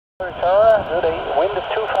Tower, good day. Wind is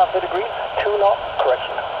 250 degrees, 2 knots,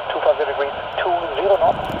 correction. 250 degrees, 20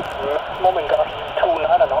 knots. Maximum in gust, 29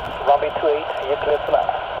 knots. Runway 28, you clear to land.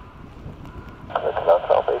 Clear to land,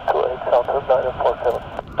 runway 28, south 947.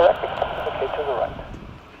 Correct, okay, to the right.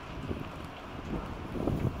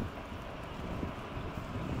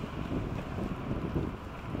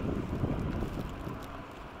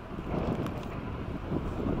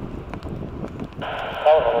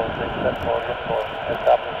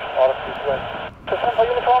 Establish auto sequence. To Central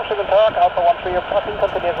Uniform, Sugar Park, Alpha 13, your passing,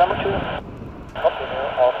 continuous number 2. Continue,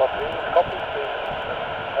 Alpha 3, copy, please.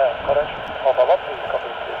 Correct. Alpha 13, copy,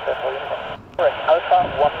 please, Central Uniform. Correct, Alpha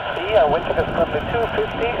 13, wind check is currently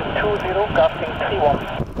 250, 20, gusting 31.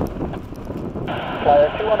 Flyer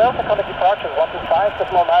 2 on Delta, contact departures 125,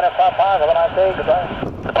 decimal 955, have a nice day, goodbye.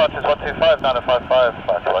 Departures 125, 955,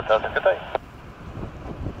 flight to Delta, good day.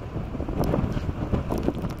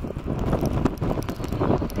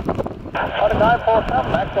 Contact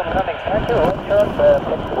 947, maximum landing, thank you, right turn,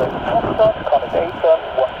 taxiway Foxtrot, contact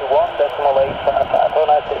 121, decimal 855, have a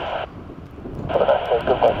nice day. Have a nice day,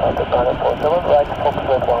 goodbye, contact 947, right,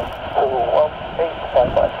 Foxtrot 121,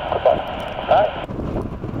 855, goodbye. Bye.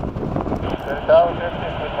 Tower 50,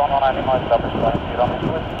 with 119 miles, established flight, Runway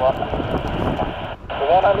 21.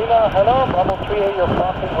 1 Lima, hello, Bravo 38, your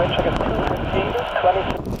passing, wind check is 250, 20,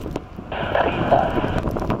 35.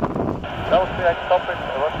 No, 38, stop it,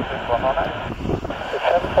 reverse with 119. It's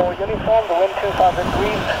 74 uniform, the wind 2,000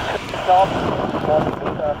 degrees, 2 knots,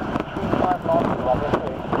 35 knots, runway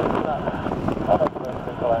 28, contact with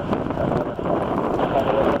the line,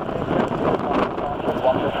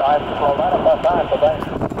 125, slow 955, bye-bye.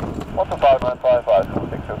 125, 955,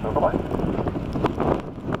 602, goodbye.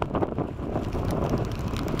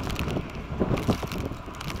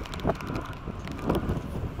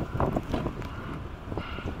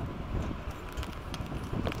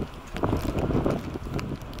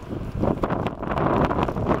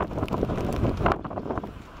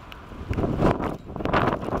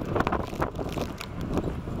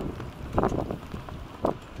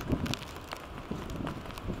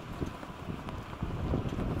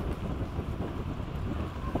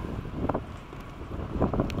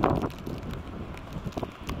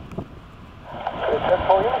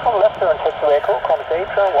 Uniform left turn, takes the vehicle, contact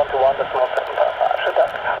 121, decimal 755, should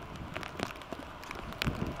that.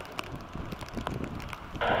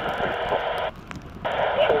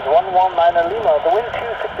 Shows 119 Lima, the wind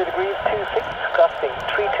 260 degrees, 26, gusting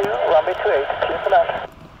 32, runway 28, clear to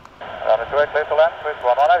land. Runway 28, clear to land with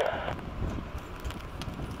 119.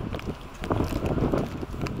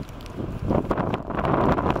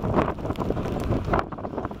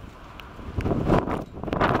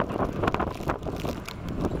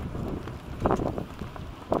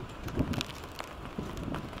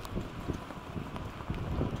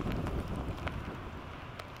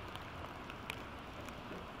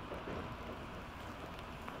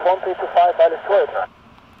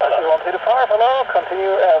 Hello,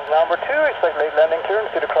 continue as number 2, expect late landing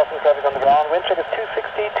clearance due to crossing traffic on the ground. Wind check is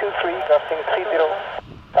 260, 23, gusting 30.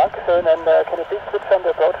 Dankeschön, and can you please switch on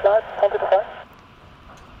the approach lights, 125?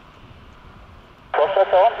 Approach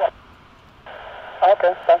lights are on?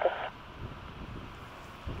 Okay, thank you.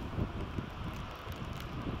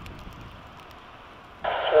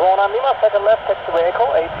 Lima, second left, text the vehicle,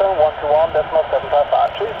 87121, decimal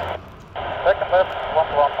 755, please. Second left,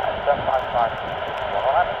 121, 755.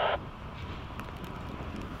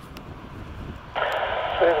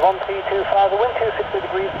 So it's 1325, the wind 260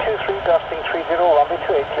 degrees, 23, gusting 30, runway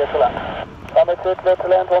 28, clear to land. Runway 28, clear to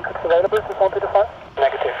land, 16 available, is this 125?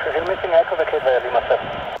 Negative, if you're missing echo, vacate via Lima 7.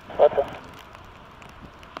 Roger.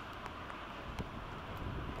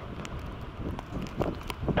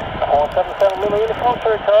 On 77 Lima uniform,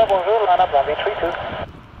 Zurich Tower, bonjour, line up, runway 32.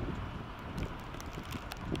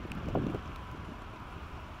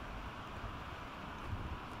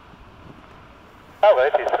 Tower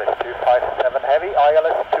 80, 257 heavy,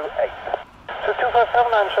 ILS 28. So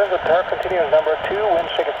 257, I'm showing good tower, continuous number 2, wind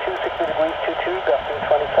check is 260 degrees, 22, gusting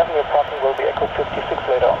 27, your parking will be echo 56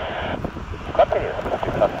 later on. Continuous,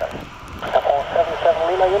 257. On 77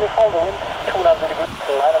 Lima uniform, the wind 290 degrees,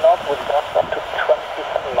 9 knots, with gusts up to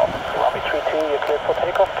 27 knots. Runway 32, you're cleared for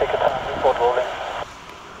takeoff, take your time, report rolling.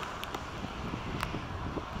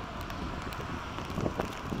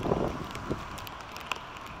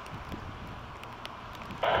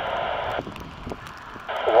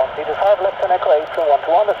 Left turn echo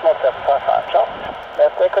 821, decimal 755, Charles.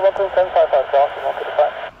 Left echo 12755, Charles,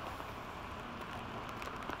 125.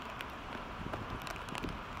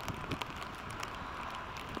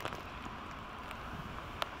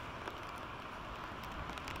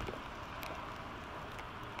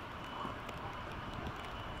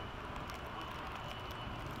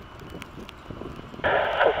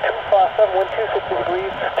 47, wind 260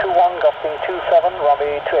 degrees, 21, gusting 27,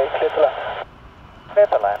 runway 28, clear to land. Clear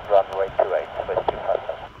to land, runway 28, with 257.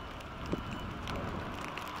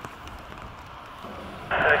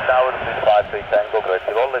 Zurich Tower, 53 Tango, great.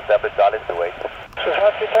 Roll is Abbott, Charlie to wait. So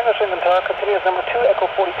 53 Tango, Shingan Tower, continuous number 2, Echo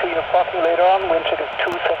 42, unit parking later on, wind check is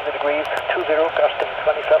 270 degrees, 20, gusting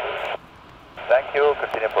 27. Thank you,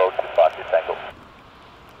 continue approach with 53 Tango.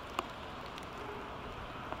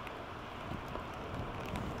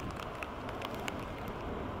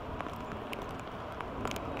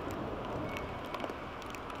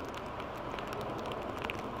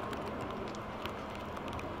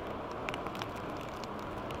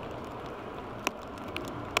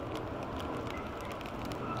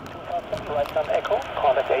 Right on Echo,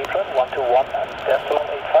 contact April 121 and decimal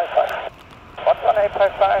 855.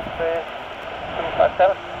 11855 is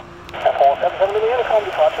 257. F477 million, come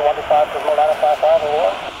departure 125, decimal 955,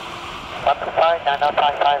 over. 125,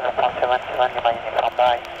 9055, report 71, you may uniform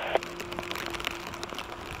by.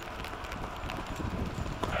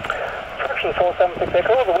 Traction 476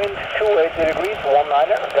 Echo, the wind 280 degrees,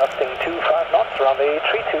 19er, gusting 25 knots, runway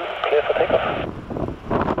 32, clear for takeoff.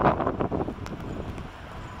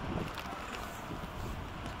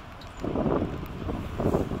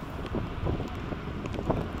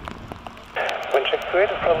 Wind check straight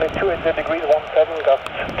is probably 280 degrees, 17, gust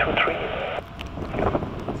 23.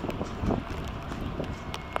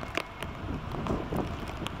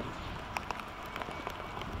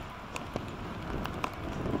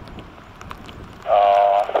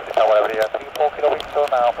 Whatever you have, 3-4 kilo Victor,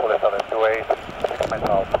 now pull it on the 28, 6 miles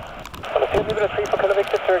out. On the field, leave it at 3 kilo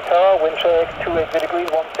Victor, Zurich Tower, wind check 280 degrees,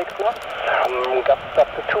 16 knots, gusts up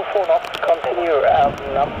to 24 knots, continue as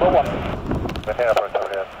number 1. Maintain approach over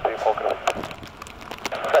there, 3-4 kilo Victor.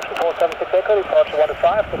 Traction 476 Echo, departure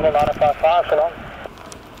 125, decimal 955, so long.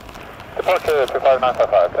 Departure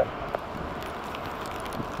 25955, okay.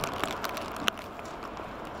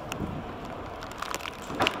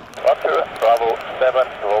 Roger, Bravo 7,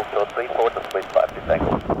 roll to 34 to split 50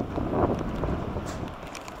 Tango.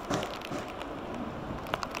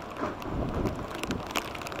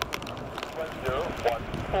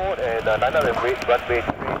 1014 and 900 feet, runway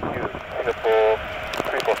 32, Singapore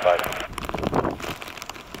 345.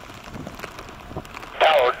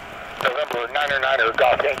 Tower, November 909er,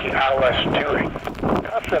 Golf Yankee, ILS 28.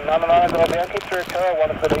 Gulfstream 909er, Golf Yankee, Zurich Tower, 1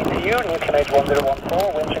 ATU, Newton H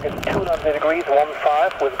 1014, wind check is 290 degrees,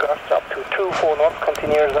 15, with gusts up to 24 knots,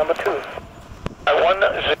 continues number 2.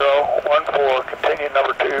 1014, continue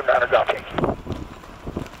number 2, 9er Golf Yankee.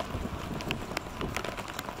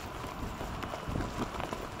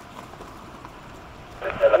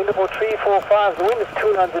 Singapore 345, the wind is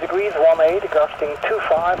 290 degrees, 18, gusting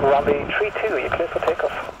 25, runway 32, you're clear for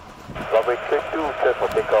takeoff. Runway 32, clear for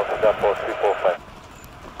takeoff, Singapore 345.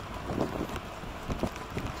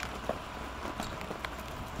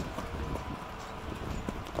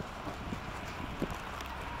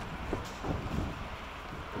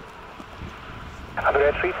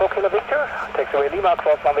 Under 34 kilo Victor, takes away Lima,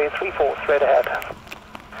 cross runway 34, straight ahead.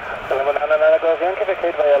 November 909 Golf Yankee,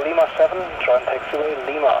 vacate via Lima 7, join taxiway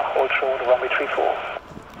Lima, hold short, runway 34.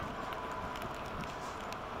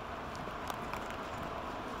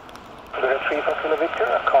 Under 34 kilo Victor,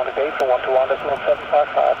 contact April 121, decimal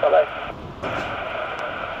 755, bye-bye.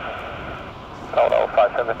 Hello,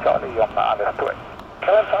 57 Charlie, on Alice 2.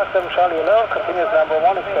 Kellen 57 Charlie, hello, continuous number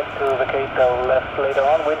 1, expect to vacate left later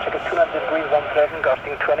on, wind check is 290 degrees, 17,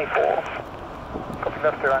 gusting 24. Copy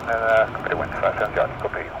left turn and copy the wind, 57 Charlie,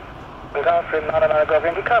 copy. Gulfstream 909 Golf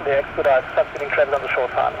Yankee, kindly expedite, substituting travel on the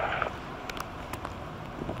short time.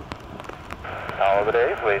 Now over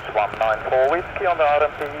there, with 194 whiskey on the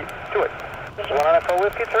RMP 28. 194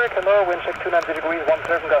 whiskey, Zurich, hello, wind check 290 degrees,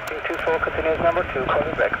 17, gusting 24, continuous number 2,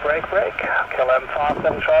 calling back, break. KLM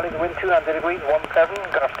 57 Charlie, wind 290 degrees, 17,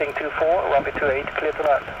 gusting 24, runway 28, clear to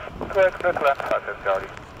land. Correct, clear to land, 57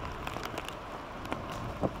 Charlie.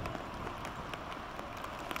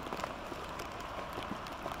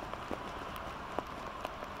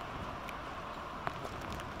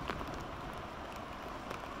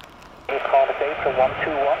 Contact April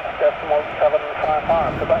 121, decimal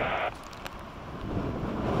 755, goodbye.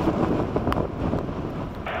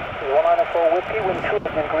 194 whiskey, wind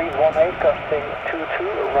 290 degrees, 18, gusting 22,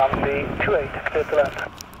 runway 28, clear to land.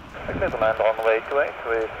 Clear to land on the way 28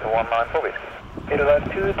 with 194 whiskey. Ylenia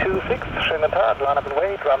 226, Shingan Tower, line up and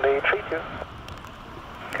wait, runway 32.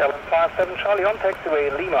 KLM 57 Charlie on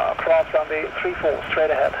taxiway Lima, cross runway 34, straight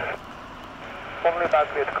ahead. Only back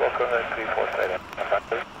with Coco 34 straight ahead.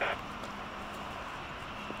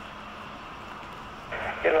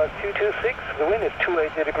 Airbus 226, the wind is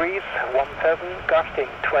 280 degrees, 17, gusting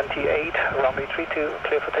 28, runway 32,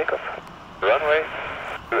 clear for takeoff. Runway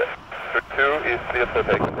 32 is clear for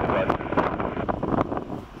takeoff.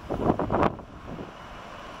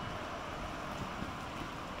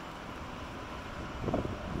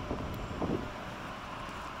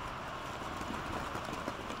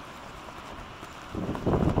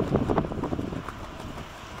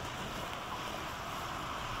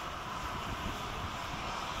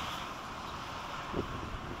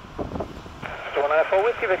 For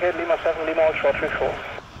whiskey, vacate Lima 7, Lima Hold short 34.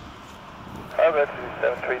 Airbus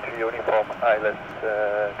 733 uniform, ILS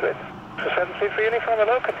 28. So 733 uniform,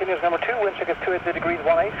 hello, continues number 2, wind check is 280 degrees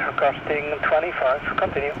 18, gusting 25,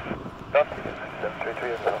 continue. Gusting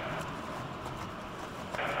 733 as well.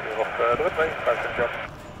 Clear off the runway, 57 John.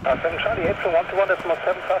 7 Charlie, April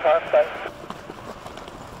 121.755, bye.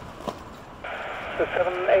 So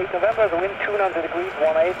 78 November, the wind 290 degrees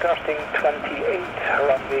 18, gusting 28,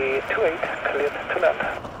 runway 28, cleared to land.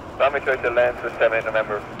 Runway 28 to land for 7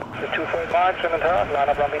 November. So 24 March, trim and hard, line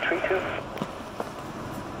up runway 32.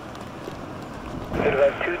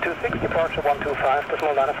 Airbus 226, departure 125,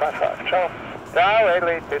 decimal 955, ciao. Ciao,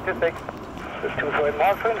 Adelaide 56. So 24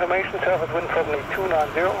 March, for information, surface wind probably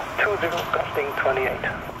 290, 20, gusting 28.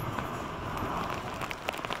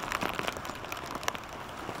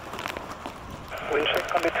 Wind check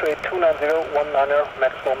on between 290, 19,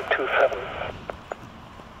 maximum 27.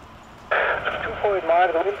 248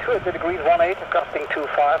 miles, the wind 280 degrees 18, gusting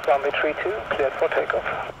 25, runway 32, cleared for takeoff.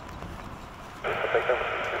 Cleared for takeoff,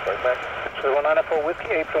 25 back. So 194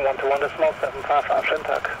 whiskey, April 121, 755,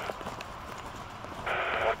 Shintak.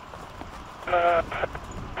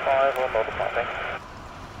 5 or multiply, thanks.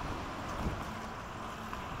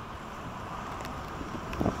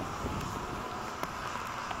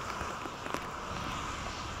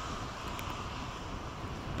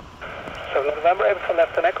 November, able for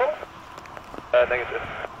left and echo. Negative.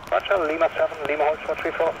 Roger, Lima 7, Lima Hold short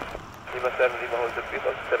 34. Lima 7, Lima Hold short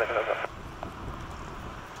 34, 7 November.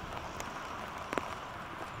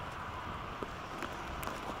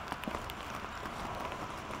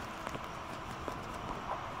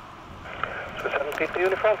 So 7 people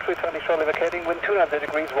uniform, 320 shortly vacating, wind 290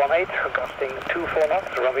 degrees 18, gusting 24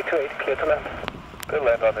 knots, runway 28, clear to land. Clear to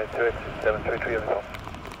land, runway 28, 733 uniform.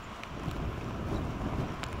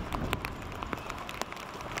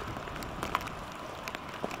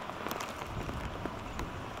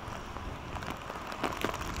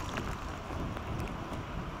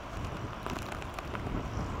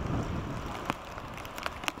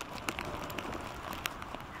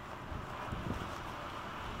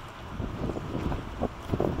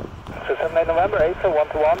 So 78 November, April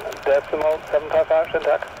 121, decimal 755,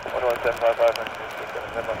 Shintak. 11755,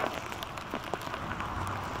 November.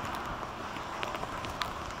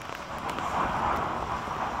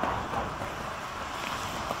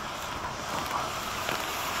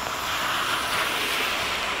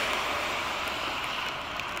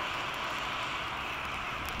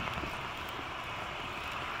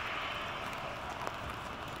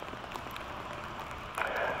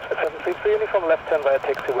 So 733 uniform, left turn via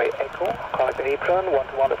taxiway Echo, contact apron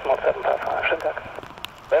 121.755, Shintak.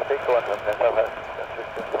 Left Echo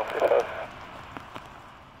 11755,